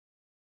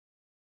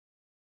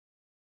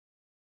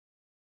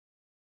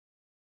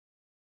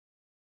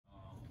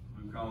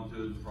we've gone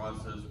through the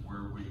process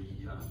where we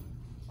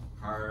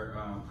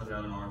put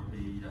out an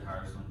RFP to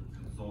hire some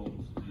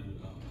consultants to get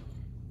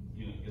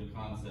a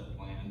concept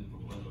plan for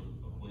what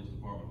a police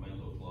department may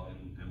look like,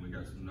 and we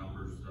got some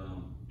numbers.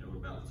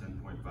 About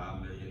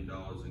 $10.5 million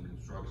in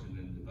construction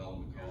and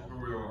development costs. Where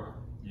we are,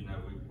 we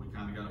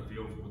kind of got a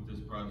feel for what this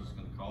project's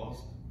going to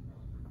cost.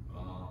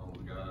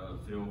 We got a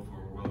feel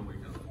for whether we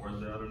can afford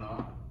that or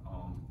not.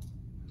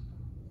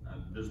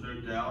 There's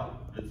no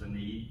doubt it's a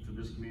need for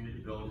this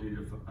community. The ability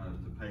to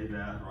pay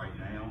that right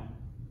now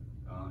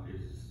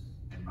is,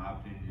 in my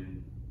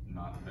opinion,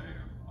 not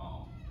there.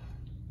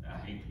 I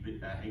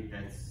hate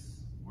that's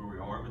where we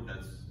are, but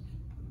that's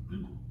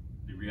the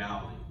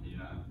reality.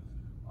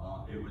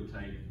 It would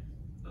take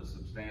a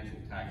substantial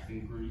tax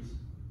increase,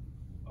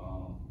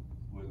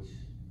 which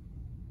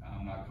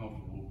I'm not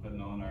comfortable putting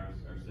on our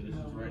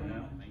citizens right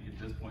now. I think at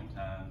this point in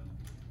time,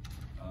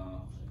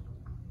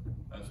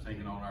 us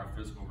taking on our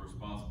fiscal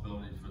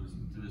responsibilities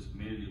to this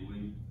community,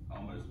 we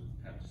almost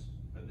have to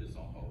put this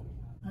on hold.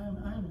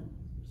 I'm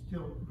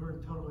still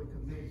very totally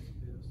committed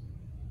to this.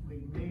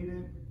 We need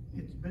it.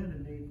 It's been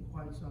a need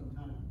for quite some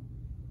time.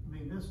 I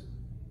mean, this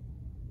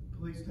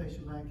police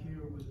station back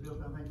here was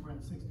built, I think,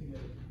 around '68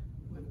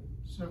 with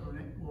 7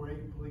 or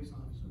 8 police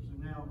officers,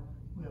 and now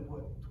we have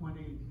what,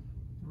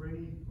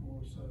 23 or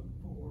so,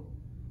 4.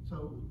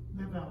 So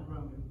they've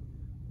outgrown it.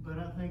 But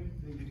I think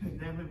the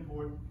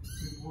Davenport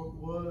report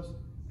was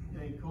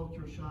a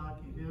culture shock.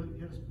 It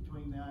hit us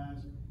between the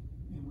eyes,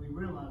 and we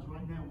realize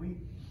right now we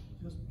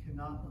just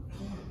cannot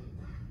afford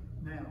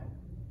it. Now,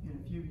 in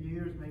a few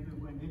years, maybe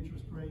when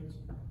interest rates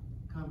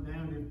come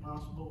down, if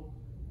possible,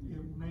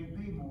 it may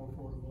be more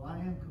affordable. I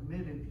am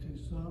committed to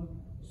some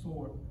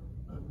sort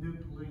of new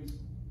police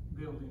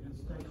building and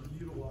state.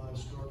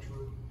 Utilized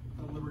structure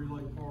at Liberty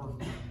Lake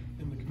Park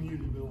in the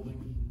community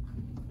building,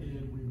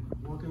 and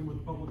we're working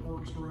with Public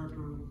Works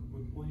Director,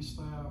 with police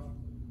staff.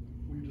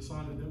 We've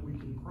decided that we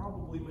can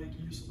probably make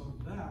use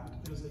of that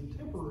as a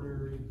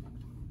temporary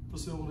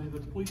facility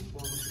that the police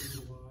department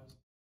can utilize.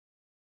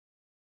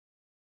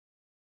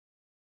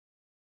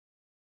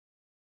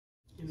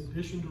 In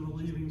addition to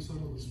relieving some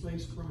of the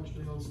space crunch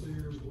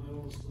downstairs,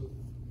 allow us to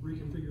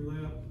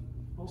reconfigure that.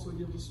 Also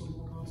gives us some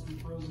more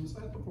constant presence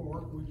at the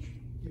park, which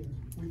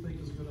we think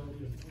is a good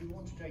idea. We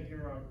want to take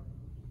care of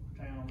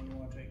town, we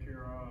want to take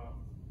care of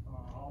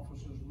our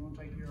officers, we want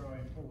to take care of our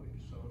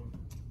employees. So,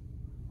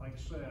 like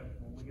I said,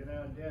 when we get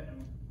out of debt,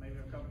 and maybe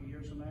a couple of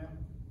years from now,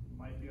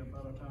 might be a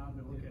better time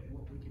to look at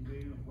what we can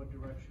do and what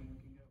direction we can